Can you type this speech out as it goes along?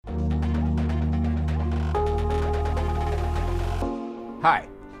Hi,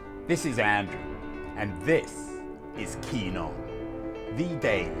 this is Andrew, and this is Keen On, the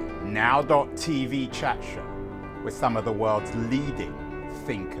daily now.tv chat show with some of the world's leading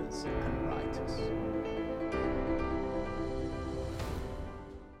thinkers and writers.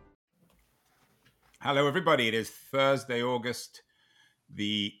 Hello, everybody. It is Thursday, August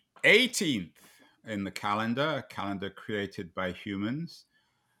the 18th in the calendar, a calendar created by humans.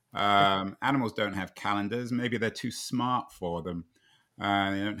 Animals don't have calendars. Maybe they're too smart for them. They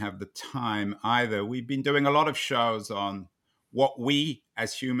don't have the time either. We've been doing a lot of shows on what we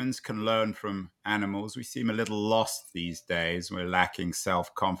as humans can learn from animals. We seem a little lost these days. We're lacking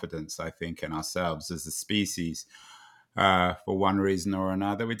self-confidence, I think, in ourselves as a species for one reason or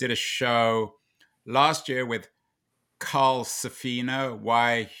another. We did a show last year with Carl Safina,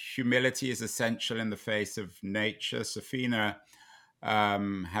 why humility is essential in the face of nature. Safina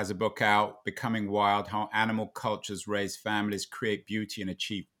has a book out, Becoming Wild, How Animal Cultures Raise Families, Create Beauty, and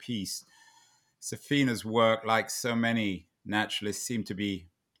Achieve Peace. Safina's work, like so many naturalists, seem to be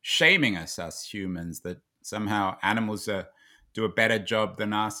shaming us humans, that somehow animals do a better job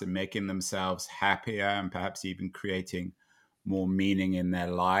than us in making themselves happier and perhaps even creating more meaning in their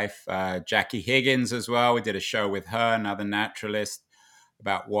life. Jackie Higgins as well. We did a show with her, another naturalist,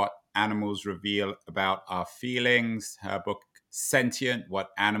 about what animals reveal about our feelings. Her book, Sentient, how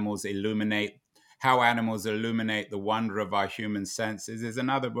animals illuminate the wonder of our human senses, is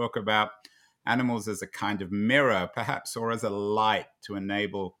another book about animals as a kind of mirror, perhaps, or as a light to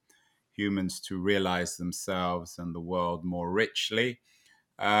enable humans to realize themselves and the world more richly.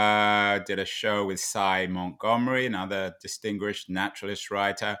 Did a show with Cy Montgomery, another distinguished naturalist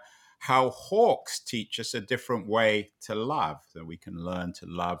writer, how hawks teach us a different way to love, so we can learn to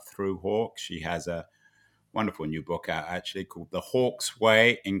love through hawks. She has a wonderful new book out, actually, called The Hawk's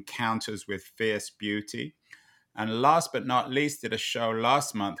Way, Encounters with Fierce Beauty. And last but not least, did a show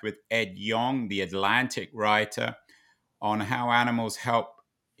last month with Ed Yong, the Atlantic writer, on how animals help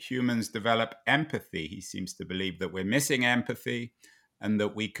humans develop empathy. He seems to believe that we're missing empathy and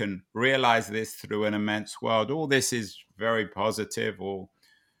that we can realize this through an immense world. All this is very positive, all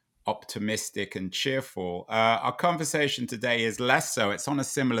optimistic and cheerful. Our conversation today is less so. It's on a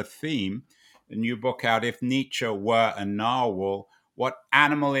similar theme. A new book out, If Nietzsche Were a Narwhal, What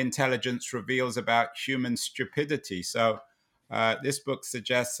Animal Intelligence Reveals About Human Stupidity. So this book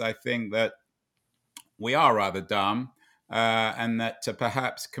suggests, I think, that we are rather dumb, and that to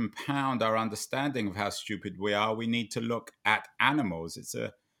perhaps compound our understanding of how stupid we are, we need to look at animals. It's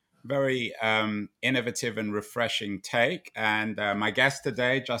a very innovative and refreshing take. And my guest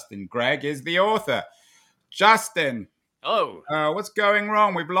today, Justin Gregg, is the author. Justin. Oh, what's going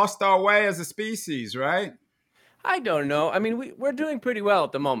wrong? We've lost our way as a species, right? I don't know. I mean, we're doing pretty well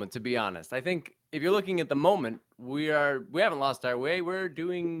at the moment, to be honest. I think if you're looking at the moment, we haven't lost our way. We're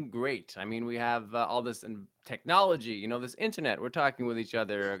doing great. I mean, we have all this technology, this internet. We're talking with each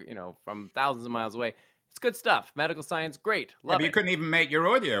other, from thousands of miles away. It's good stuff. Medical science, great. Love But it. you couldn't even make your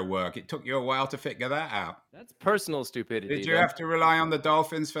audio work. It took you a while to figure that out. That's personal stupidity. Did you have to rely on the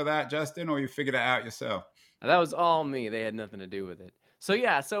dolphins for that, Justin, or you figured it out yourself? That was all me. They had nothing to do with it. So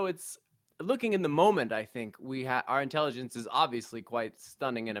it's looking in the moment. I think our intelligence is obviously quite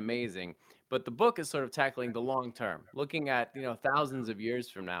stunning and amazing, but the book is sort of tackling the long term, looking at thousands of years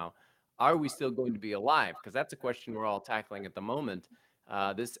from now. Are we still going to be alive? Because that's a question we're all tackling at the moment.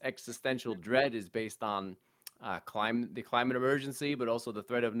 This existential dread is based on the climate emergency, but also the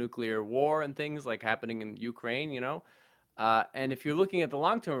threat of nuclear war and things like happening in Ukraine. And if you're looking at the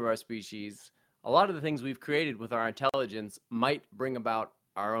long term of our species, a lot of the things we've created with our intelligence might bring about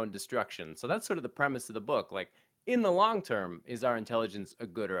our own destruction. So that's sort of the premise of the book. Like, in the long term, is our intelligence a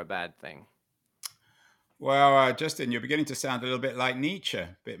good or a bad thing? Well, Justin, you're beginning to sound a little bit like Nietzsche,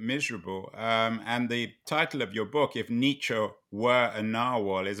 a bit miserable. And the title of your book, If Nietzsche Were a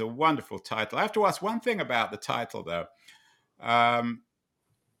Narwhal, is a wonderful title. I have to ask one thing about the title, though. Are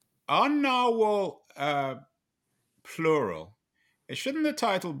narwhal plural? Shouldn't the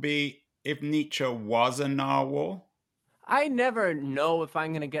title be If Nietzsche Was a Narwhal? I never know if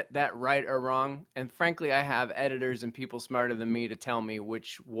I'm going to get that right or wrong. And frankly, I have editors and people smarter than me to tell me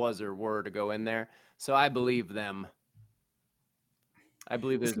which was or were to go in there. So I believe them. I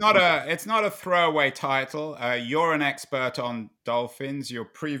believe it's not a throwaway title. You're an expert on dolphins. Your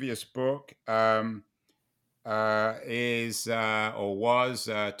previous book is or was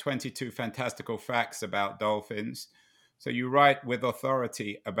 22 Fantastical Facts About Dolphins. So you write with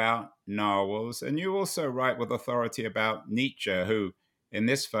authority about narwhals, and you also write with authority about Nietzsche, who, in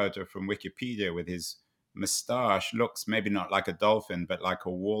this photo from Wikipedia with his moustache, looks maybe not like a dolphin, but like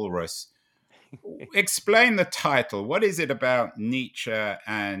a walrus. Explain the title. What is it about Nietzsche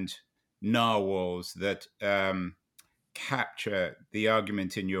and narwhals that capture the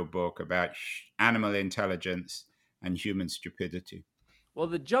argument in your book about animal intelligence and human stupidity? Well,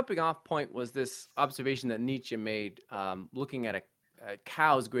 the jumping off point was this observation that Nietzsche made, looking at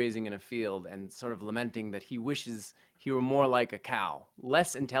cows grazing in a field and sort of lamenting that he wishes he were more like a cow,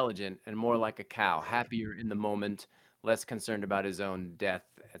 less intelligent and more like a cow, happier in the moment, less concerned about his own death,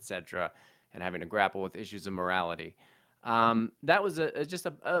 etc., and having to grapple with issues of morality. That was just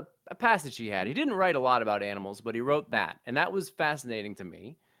a passage he had. He didn't write a lot about animals, but he wrote that, and that was fascinating to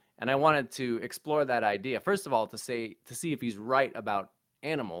me. And I wanted to explore that idea. First of all, to see if he's right about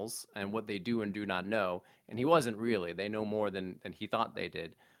animals and what they do and do not know. And he wasn't really. They know more than he thought they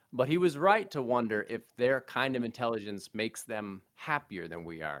did. But he was right to wonder if their kind of intelligence makes them happier than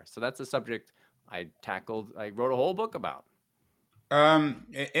we are. So that's a subject I tackled. I wrote a whole book about.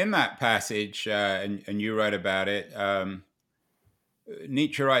 In that passage, and you wrote about it,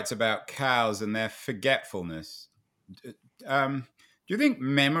 Nietzsche writes about cows and their forgetfulness. Do you think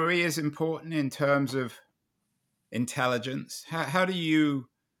memory is important in terms of intelligence? How do you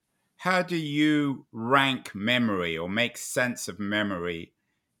rank memory or make sense of memory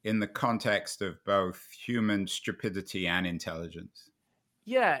in the context of both human stupidity and intelligence?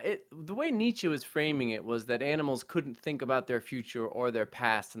 Yeah, the way Nietzsche was framing it was that animals couldn't think about their future or their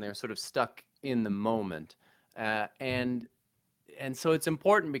past, and they're sort of stuck in the moment. And so it's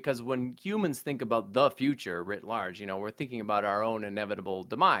important because when humans think about the future writ large, we're thinking about our own inevitable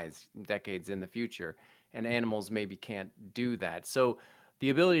demise decades in the future, and animals maybe can't do that. So the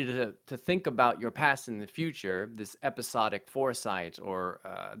ability to think about your past and the future, this episodic foresight or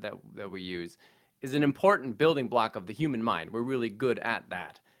that we use, is an important building block of the human mind. We're really good at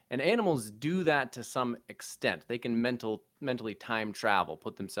that. And animals do that to some extent. They can mentally time travel,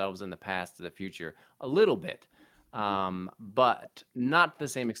 put themselves in the past to the future a little bit, but not to the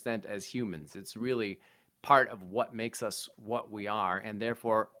same extent as humans. It's really part of what makes us what we are, and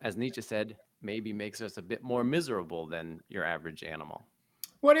therefore, as Nietzsche said, maybe makes us a bit more miserable than your average animal.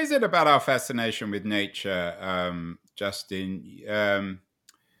 What is it about our fascination with nature, Justin?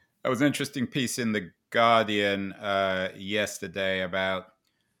 There was an interesting piece in the Guardian yesterday about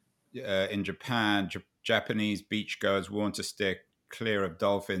in Japan, Japanese beachgoers warned to steer clear of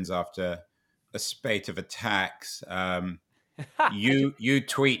dolphins after a spate of attacks. You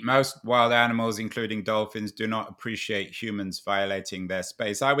tweet most wild animals, including dolphins, do not appreciate humans violating their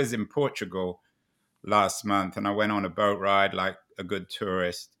space. I was in Portugal last month and I went on a boat ride like a good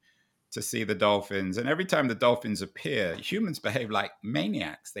tourist to see the dolphins. And every time the dolphins appear, humans behave like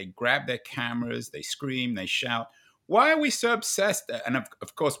maniacs. They grab their cameras, they scream, they shout. Why are we so obsessed? And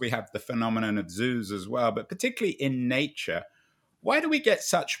of course, we have the phenomenon of zoos as well, but particularly in nature, why do we get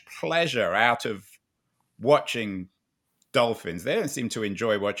such pleasure out of watching dolphins? They don't seem to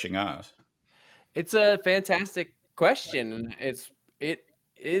enjoy watching us. It's a fantastic question.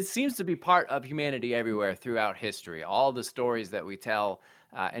 It seems to be part of humanity everywhere throughout history. All the stories that we tell,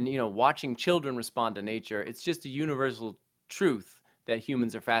 and watching children respond to nature, it's just a universal truth that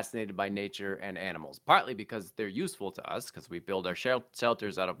humans are fascinated by nature and animals. Partly because they're useful to us, because we build our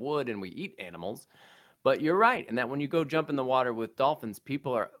shelters out of wood and we eat animals. But you're right, and that when you go jump in the water with dolphins,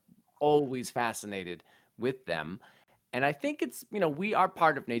 people are always fascinated with them. And I think it's, we are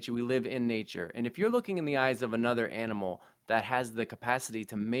part of nature. We live in nature. And if you're looking in the eyes of another animal that has the capacity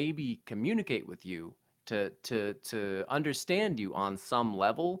to maybe communicate with you, to understand you on some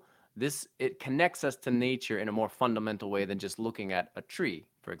level, it connects us to nature in a more fundamental way than just looking at a tree,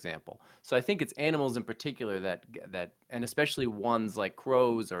 for example. So I think it's animals in particular that and especially ones like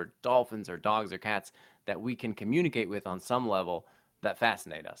crows or dolphins or dogs or cats that we can communicate with on some level that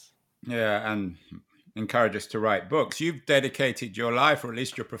fascinate us. Yeah, and encourage us to write books. You've dedicated your life, or at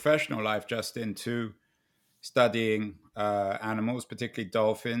least your professional life, Justin, to studying animals, particularly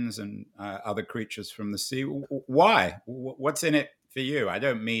dolphins and other creatures from the sea. Why? What's in it for you? I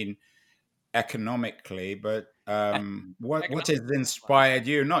don't mean economically, but what has inspired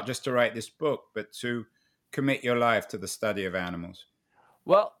you not just to write this book, but to commit your life to the study of animals?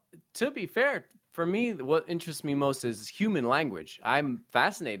 Well, to be fair, for me, what interests me most is human language. I'm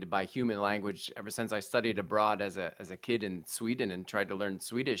fascinated by human language ever since I studied abroad as a kid in Sweden and tried to learn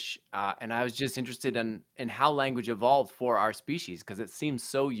Swedish. And I was just interested in how language evolved for our species because it seems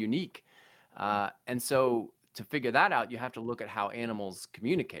so unique. And so to figure that out, you have to look at how animals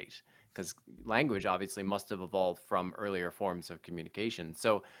communicate because language obviously must have evolved from earlier forms of communication.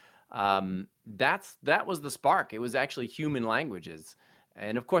 So that was the spark. It was actually human languages.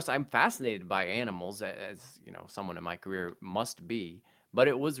 And of course, I'm fascinated by animals, as someone in my career must be. But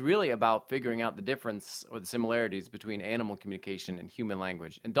it was really about figuring out the difference or the similarities between animal communication and human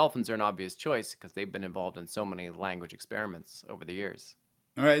language. And dolphins are an obvious choice because they've been involved in so many language experiments over the years.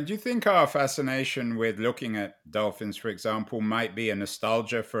 All right. Do you think our fascination with looking at dolphins, for example, might be a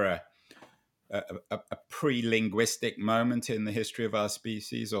nostalgia for a pre-linguistic moment in the history of our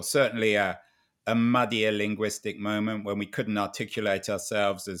species, or certainly a muddier linguistic moment when we couldn't articulate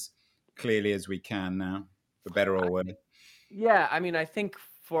ourselves as clearly as we can now, for better or worse? Yeah, I mean, I think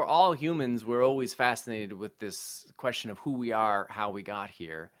for all humans, we're always fascinated with this question of who we are, how we got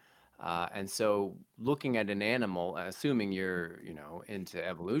here. And so looking at an animal, assuming you're, into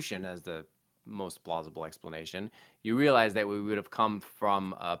evolution as the most plausible explanation, you realize that we would have come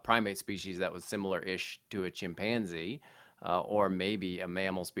from a primate species that was similar-ish to a chimpanzee, or maybe a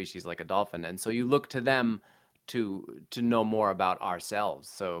mammal species like a dolphin. And so you look to them to know more about ourselves.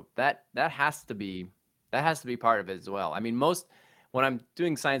 So that has to be part of it as well. I mean, when I'm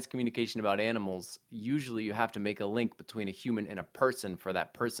doing science communication about animals, usually you have to make a link between a human and a person for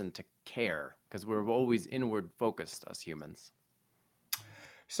that person to care, because we're always inward focused, us humans.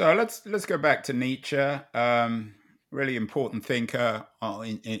 So let's go back to Nietzsche, really important thinker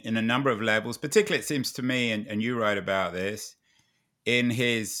in a number of levels. Particularly, it seems to me, and you write about this, in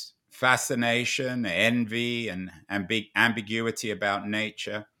his fascination, envy, and ambiguity about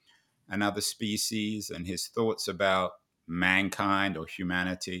nature and other species, and his thoughts about mankind or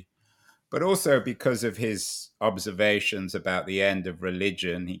humanity, but also because of his observations about the end of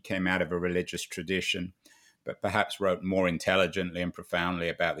religion. He came out of a religious tradition, but perhaps wrote more intelligently and profoundly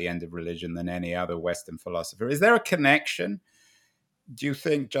about the end of religion than any other Western philosopher. Is there a connection, do you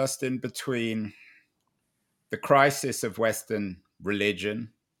think, Justin, between the crisis of Western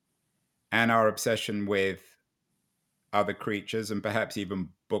religion and our obsession with other creatures, and perhaps even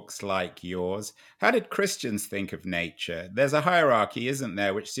books like yours? How did Christians think of nature? There's a hierarchy, isn't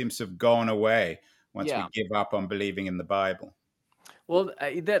there, which seems to have gone away once we Yeah. give up on believing in the Bible. Well,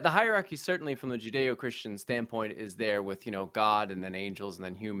 the hierarchy certainly from the Judeo-Christian standpoint is there with, God and then angels and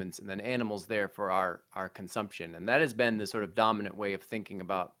then humans and then animals there for our consumption. And that has been the sort of dominant way of thinking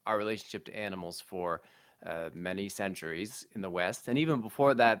about our relationship to animals for many centuries in the West. And even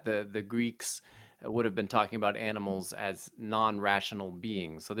before that, the Greeks would have been talking about animals as non-rational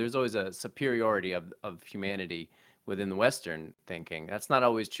beings. So there's always a superiority of humanity within the Western thinking. That's not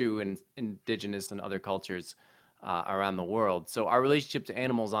always true in indigenous and other cultures around the world. So our relationship to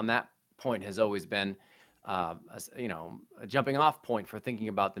animals on that point has always been, a jumping off point for thinking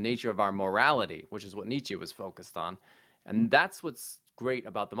about the nature of our morality, which is what Nietzsche was focused on. And that's what's great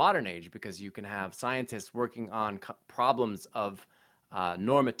about the modern age, because you can have scientists working on problems of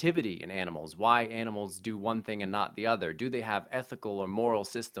normativity in animals, why animals do one thing and not the other. Do they have ethical or moral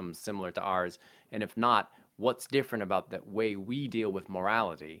systems similar to ours? And if not, what's different about the way we deal with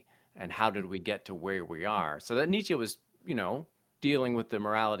morality? And how did we get to where we are? So that Nietzsche was, dealing with the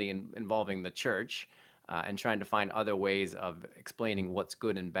morality involving the church, and trying to find other ways of explaining what's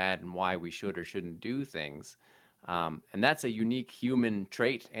good and bad and why we should or shouldn't do things. And that's a unique human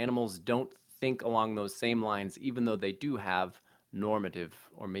trait. Animals don't think along those same lines, even though they do have normative,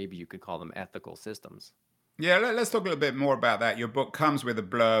 or maybe you could call them ethical systems. Yeah, let's talk a little bit more about that. Your book comes with a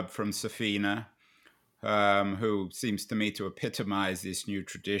blurb from Safina, who seems to me to epitomize this new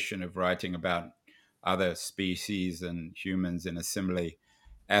tradition of writing about other species and humans in a similarly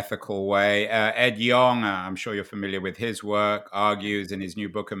ethical way. Ed Yong, I'm sure you're familiar with his work, argues in his new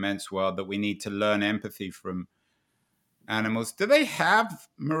book, Immense World, that we need to learn empathy from animals. Do they have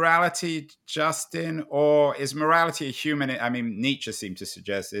morality, Justin, or is morality a human? I mean, Nietzsche seemed to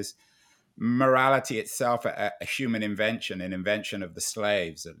suggest this. Morality itself a human invention, an invention of the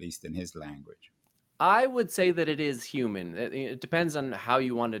slaves, at least in his language. I would say that it is human. It depends on how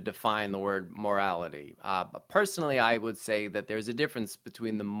you want to define the word morality. But personally, I would say that there's a difference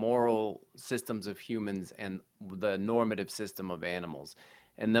between the moral systems of humans and the normative system of animals.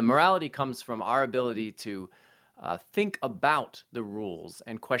 And the morality comes from our ability to think about the rules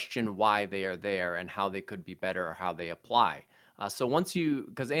and question why they are there and how they could be better or how they apply. So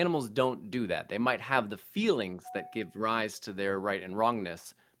because animals don't do that, they might have the feelings that give rise to their right and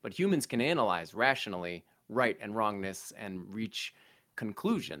wrongness, but humans can analyze rationally right and wrongness and reach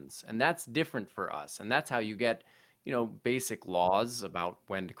conclusions. And that's different for us. And that's how you get, basic laws about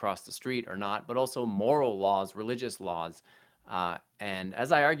when to cross the street or not, but also moral laws, religious laws. And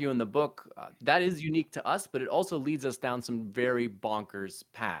as I argue in the book, that is unique to us, but it also leads us down some very bonkers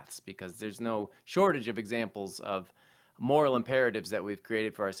paths, because there's no shortage of examples of moral imperatives that we've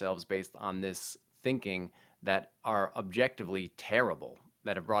created for ourselves based on this thinking that are objectively terrible,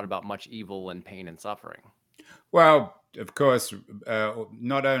 that have brought about much evil and pain and suffering. Well, of course,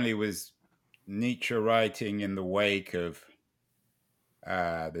 not only was Nietzsche writing in the wake of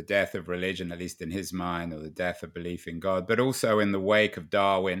the death of religion, at least in his mind, or the death of belief in God, but also in the wake of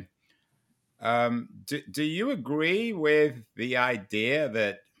Darwin. Do you agree with the idea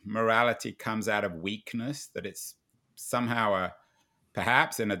that morality comes out of weakness, that it's somehow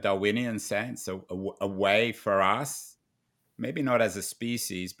perhaps in a Darwinian sense, a way for us, maybe not as a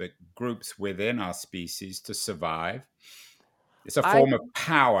species, but groups within our species to survive? It's a I form of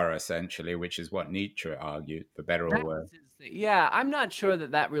power, essentially, which is what Nietzsche argued, for better or That worse. was his thing. Yeah, I'm not sure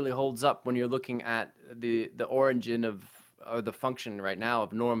that that really holds up when you're looking at the origin of or the function right now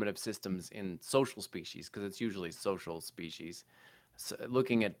of normative systems in social species, because it's usually social species. So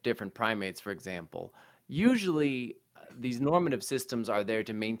looking at different primates, for example, usually these normative systems are there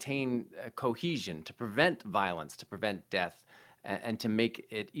to maintain cohesion, to prevent violence, to prevent death, and to make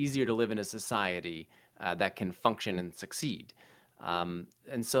it easier to live in a society that can function and succeed. And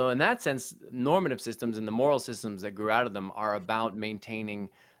so, in that sense, normative systems and the moral systems that grew out of them are about maintaining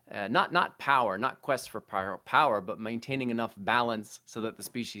not power, not quest for power, but maintaining enough balance so that the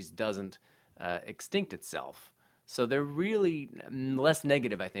species doesn't extinct itself. So they're really less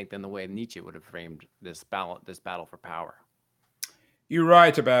negative, I think, than the way Nietzsche would have framed this battle for power. You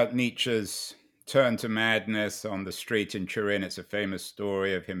write about Nietzsche's turn to madness on the street in Turin. It's a famous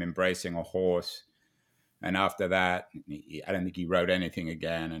story of him embracing a horse. And after that, I don't think he wrote anything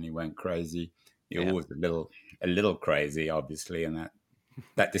again, and he went crazy. He Yeah. was a little crazy, obviously, and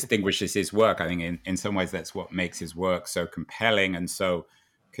that distinguishes his work. I think in some ways that's what makes his work so compelling and so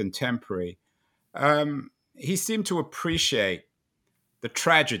contemporary. He seemed to appreciate the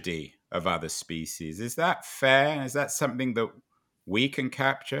tragedy of other species. Is that fair? Is that something that we can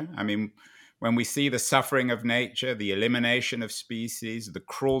capture? I mean, when we see the suffering of nature, the elimination of species, the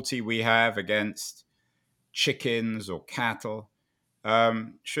cruelty we have against chickens or cattle,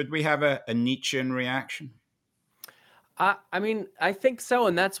 should we have a Nietzschean reaction? I mean, I think so,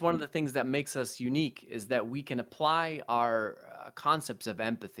 and that's one of the things that makes us unique is that we can apply our concepts of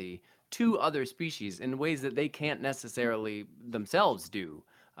empathy to other species in ways that they can't necessarily themselves do.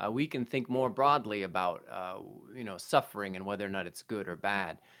 We can think more broadly about, suffering and whether or not it's good or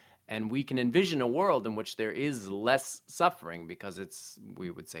bad, and we can envision a world in which there is less suffering because it's,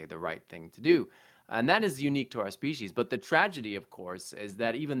 we would say, the right thing to do. And that is unique to our species. But the tragedy, of course, is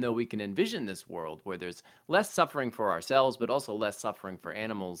that even though we can envision this world where there's less suffering for ourselves, but also less suffering for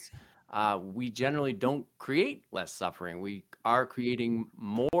animals, we generally don't create less suffering. We are creating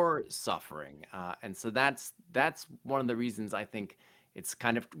more suffering, and so that's one of the reasons I think it's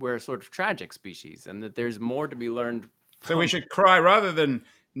kind of we're a sort of tragic species, and that there's more to be learned So we from. should cry rather than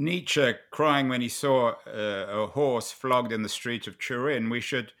Nietzsche crying when he saw a horse flogged in the street of Turin. We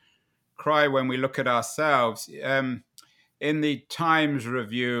should cry when we look at ourselves. In the Times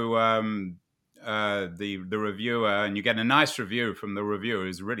review, the reviewer, and you get a nice review from the reviewer,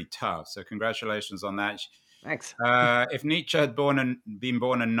 is really tough. So congratulations on that. Thanks. If Nietzsche had been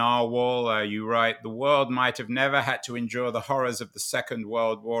born a narwhal, you write, the world might have never had to endure the horrors of the Second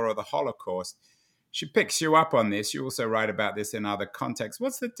World War or the Holocaust. She picks you up on this. You also write about this in other contexts.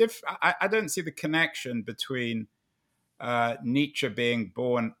 What's the I don't see the connection between Nietzsche being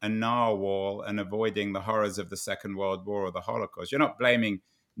born a narwhal and avoiding the horrors of the Second World War or the Holocaust. You're not blaming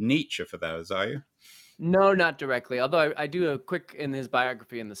Nietzsche for those, are you? No, not directly. Although I do a quick in his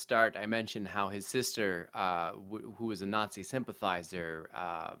biography in the start, I mentioned how his sister, who was a Nazi sympathizer,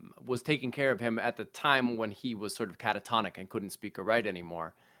 was taking care of him at the time when he was sort of catatonic and couldn't speak or write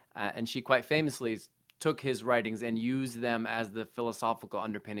anymore. And she quite famously took his writings and used them as the philosophical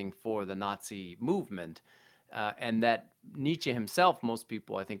underpinning for the Nazi movement. And that Nietzsche himself, most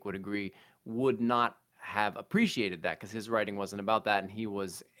people I think would agree, would not have appreciated that because his writing wasn't about that, and he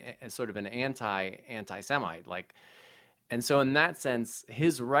was sort of an anti-Semite, like. And so in that sense,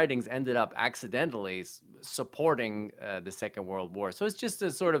 his writings ended up accidentally supporting the Second World War. So it's just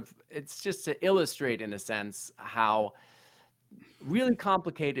to illustrate, in a sense, how really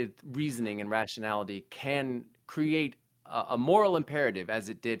complicated reasoning and rationality can create a moral imperative, as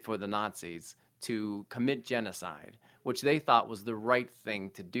it did for the Nazis, to commit genocide, which they thought was the right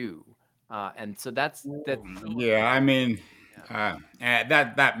thing to do. And so that's Yeah, I mean, yeah.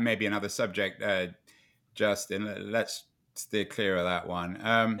 that may be another subject, Justin. Let's steer clear of that one.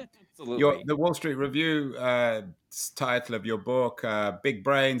 Absolutely. The Wall Street Review title of your book, Big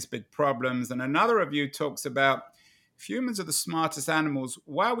Brains, Big Problems, and another review talks about if humans are the smartest animals,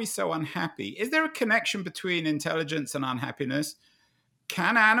 why are we so unhappy? Is there a connection between intelligence and unhappiness?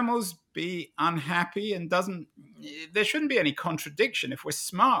 Can animals be unhappy, and doesn't there shouldn't be any contradiction if we're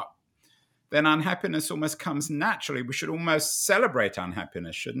smart? then unhappiness almost comes naturally. We should almost celebrate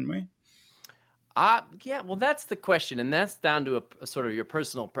unhappiness, shouldn't we? Yeah, well, that's the question, and that's down to a sort of your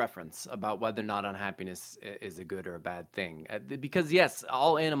personal preference about whether or not unhappiness is a good or a bad thing. Because yes,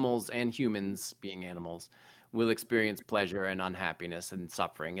 all animals and humans, being animals, will experience pleasure and unhappiness and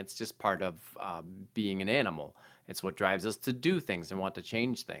suffering. It's just part of being an animal. It's what drives us to do things and want to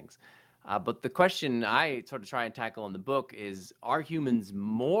change things. But the question I sort of try and tackle in the book is: are humans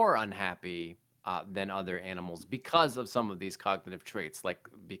more unhappy than other animals because of some of these cognitive traits, like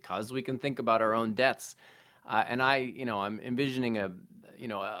because we can think about our own deaths. And I'm envisioning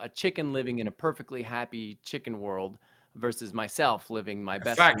a chicken living in a perfectly happy chicken world versus myself living my A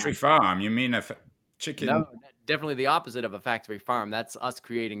best factory life. farm? You mean No, chicken? definitely the opposite of a factory farm. That's us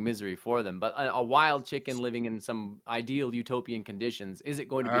creating misery for them. But a wild chicken living in some ideal utopian conditions, is it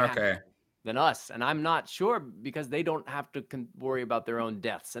going to be happier Okay. than us? And I'm not sure because they don't have to worry about their own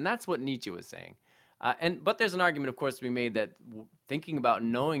deaths. And that's what Nietzsche was saying. But there's an argument, of course, to be made that thinking about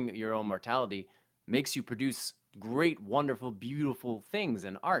knowing your own mortality makes you produce great, wonderful, beautiful things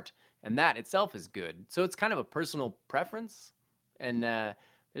and art, and that itself is good. So it's kind of a personal preference, and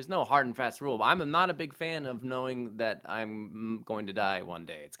there's no hard and fast rule. I'm not a big fan of knowing that I'm going to die one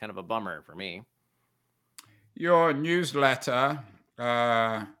day. It's kind of a bummer for me. Your newsletter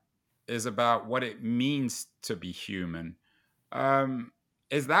is about what it means to be human. Um,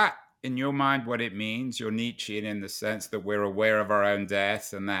 is that, in your mind, what it means? You're Nietzschean in the sense that we're aware of our own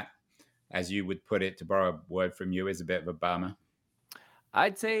death, and that, as you would put it, to borrow a word from you, is a bit of a bummer.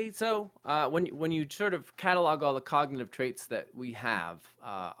 I'd say so. When you sort of catalog all the cognitive traits that we have,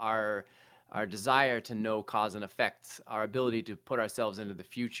 our desire to know cause and effect, our ability to put ourselves into the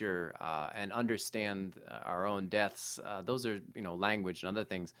future and understand our own deaths, those are language and other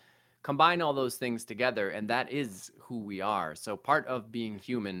things. Combine all those things together, and that is who we are. So part of being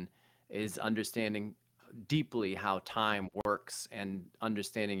human is understanding deeply how time works and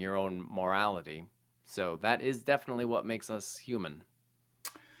understanding your own morality. So that is definitely what makes us human.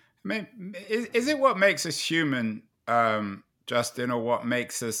 I mean, is it what makes us human, Justin, or what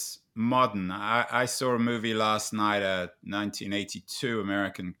makes us modern? I saw a movie last night, a 1982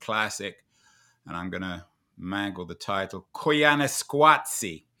 American classic, and I'm going to mangle the title,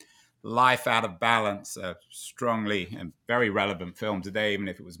 Koyaanisqatsi, Life Out of Balance, a strongly and very relevant film today, even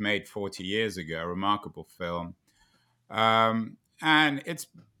if it was made 40 years ago, a remarkable film. And it's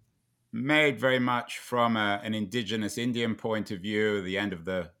made very much from an indigenous Indian point of view. The end of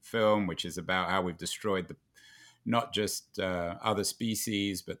the film, which is about how we've destroyed not just other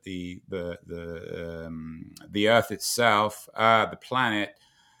species, but the Earth itself, the planet,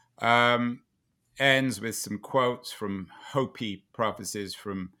 um, ends with some quotes from Hopi prophecies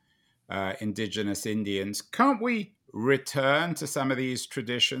from indigenous Indians. Can't we return to some of these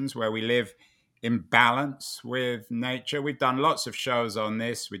traditions where we live in balance with nature? We've done lots of shows on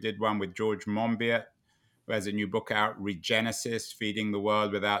this. We did one with George Monbiot, who has a new book out, Regenesis, Feeding the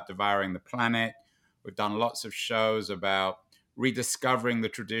World Without Devouring the Planet. We've done lots of shows about rediscovering the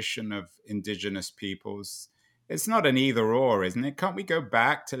tradition of indigenous peoples. It's not an either or, isn't it? Can't we go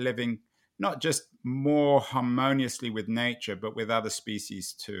back to living not just more harmoniously with nature, but with other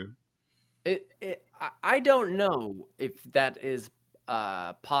species too? I don't know if that is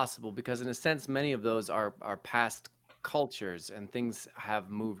possible because, in a sense, many of those are past cultures and things have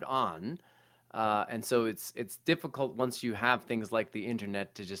moved on, and so it's difficult once you have things like the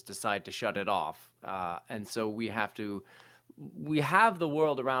internet to just decide to shut it off, and so we have the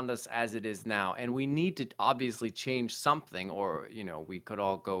world around us as it is now, and we need to obviously change something, or we could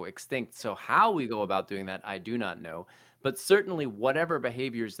all go extinct. So how we go about doing that, I do not know. But certainly, whatever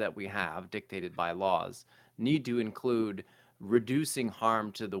behaviors that we have dictated by laws need to include reducing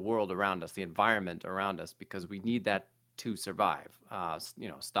harm to the world around us, the environment around us, because we need that to survive.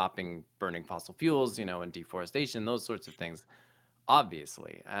 Stopping burning fossil fuels, and deforestation, those sorts of things,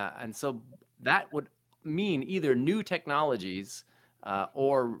 obviously. And so that would mean either new technologies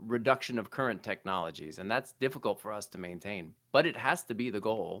or reduction of current technologies. And that's difficult for us to maintain, but it has to be the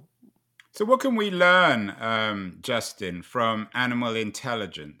goal. So, what can we learn, Justin, from animal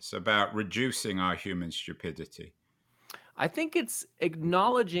intelligence about reducing our human stupidity? I think it's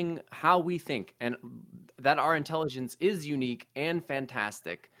acknowledging how we think and that our intelligence is unique and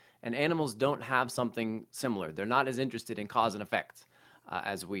fantastic, and animals don't have something similar. They're not as interested in cause and effect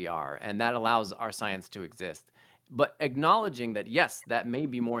as we are, and that allows our science to exist. But acknowledging that, yes, that may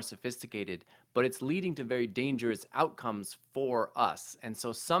be more sophisticated, but it's leading to very dangerous outcomes for us. And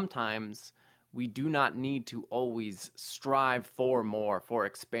so sometimes we do not need to always strive for more, for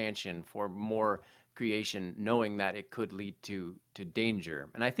expansion, for more creation, knowing that it could lead to danger.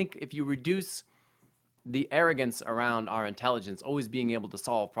 And I think if you reduce the arrogance around our intelligence always being able to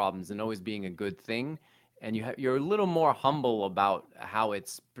solve problems and always being a good thing, and you're a little more humble about how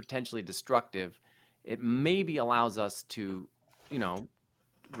it's potentially destructive, it maybe allows us to, you know,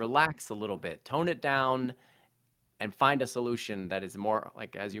 relax a little bit, tone it down, and find a solution that is more,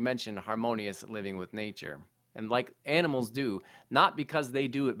 like as you mentioned, harmonious living with nature. And like animals do, not because they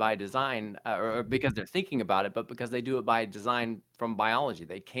do it by design, or because they're thinking about it, but because they do it by design from biology.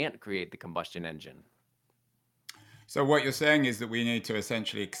 They can't create the combustion engine. So what you're saying is that we need to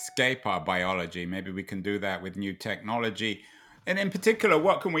essentially escape our biology. Maybe we can do that with new technology. And in particular,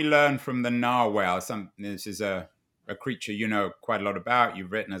 what can we learn from the narwhal? This is a creature you know quite a lot about.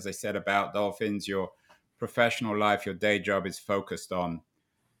 You've written, as I said, about dolphins. Your professional life, your day job is focused on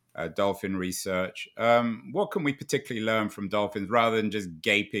dolphin research. What can we particularly learn from dolphins rather than just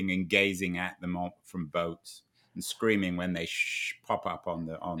gaping and gazing at them from boats and screaming when they pop up on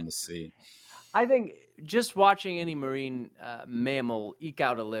the sea? I think just watching any marine mammal eke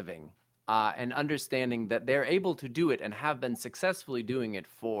out a living, and understanding that they're able to do it and have been successfully doing it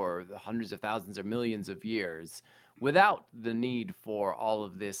for the hundreds of thousands or millions of years without the need for all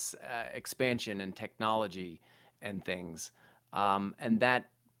of this expansion and technology and things. And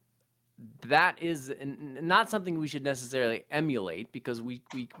that is not something we should necessarily emulate, because we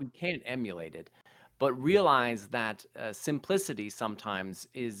can't emulate it, but realize that simplicity sometimes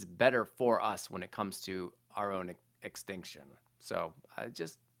is better for us when it comes to our own extinction. So I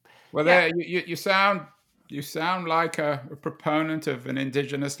just, Well, yeah. there you sound like a proponent of an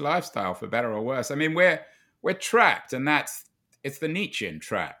indigenous lifestyle, for better or worse. I mean, we're trapped, and it's the Nietzschean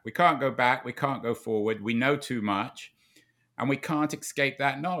trap. We can't go back, we can't go forward. We know too much, and we can't escape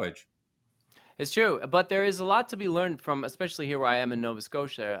that knowledge. It's true, but there is a lot to be learned from, especially here where I am in Nova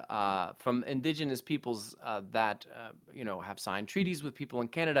Scotia, from Indigenous peoples that have signed treaties with people in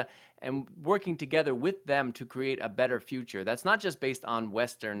Canada and working together with them to create a better future. That's not just based on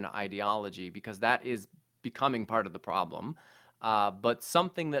Western ideology, because that is becoming part of the problem, but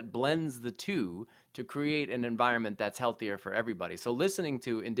something that blends the two to create an environment that's healthier for everybody. So listening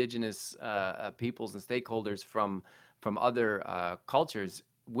to Indigenous peoples and stakeholders from other cultures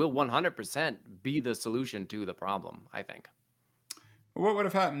will 100% be the solution to the problem, I think. What would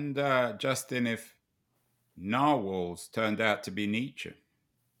have happened, Justin, if narwhals turned out to be Nietzsche?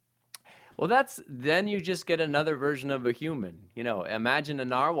 Well, then you just get another version of a human. Imagine a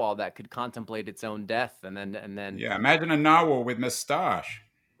narwhal that could contemplate its own death, and then. Yeah, imagine a narwhal with moustache.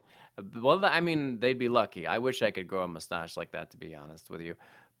 Well, I mean, they'd be lucky. I wish I could grow a mustache like that, to be honest with you.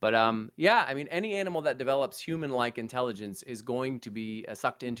 But yeah, I mean, any animal that develops human-like intelligence is going to be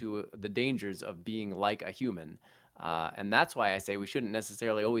sucked into the dangers of being like a human. And that's why I say we shouldn't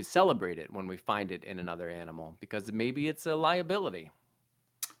necessarily always celebrate it when we find it in another animal, because maybe it's a liability.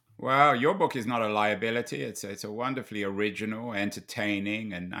 Well, your book is not a liability. It's a wonderfully original,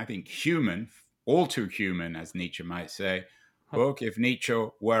 entertaining, and I think human, all too human, as Nietzsche might say, book. If Nietzsche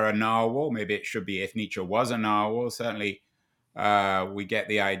were a narwhal, maybe it should be if Nietzsche was a narwhal. Certainly, we get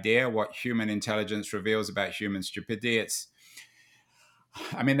the idea what human intelligence reveals about human stupidity.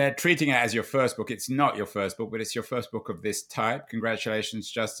 I mean, they're treating it as your first book. It's not your first book, but it's your first book of this type.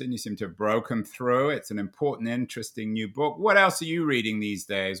 Congratulations, Justin. You seem to have broken through. It's an important, interesting new book. What else are you reading these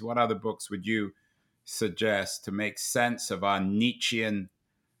days? What other books would you suggest to make sense of our Nietzschean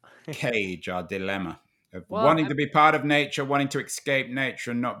cage, our dilemma of Well, wanting to be part of nature, wanting to escape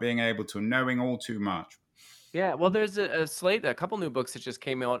nature, and not being able to, knowing all too much? yeah, well, there's a couple new books that just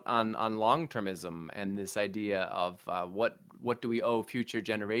came out on long-termism and this idea of what do we owe future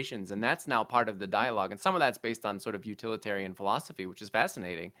generations, and that's now part of the dialogue. And some of that's based on sort of utilitarian philosophy, which is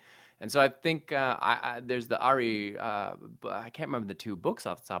fascinating. And so I think there's the Ari, I can't remember the two books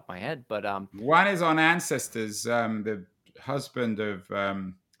off the top of my head, but One is on ancestors, the husband of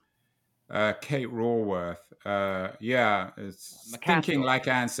Kate Raworth. Yeah, it's Thinking McCaskill. Like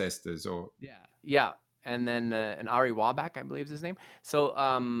Ancestors, or Yeah, and then and Ari Wabak, I believe is his name. So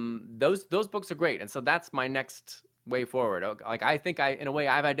those books are great, and so that's my next way forward. Like I think in a way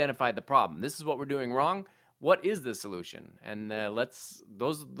I've identified the problem. This is what we're doing wrong. What is the solution? And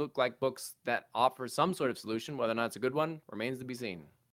those look like books that offer some sort of solution. Whether or not it's a good one remains to be seen.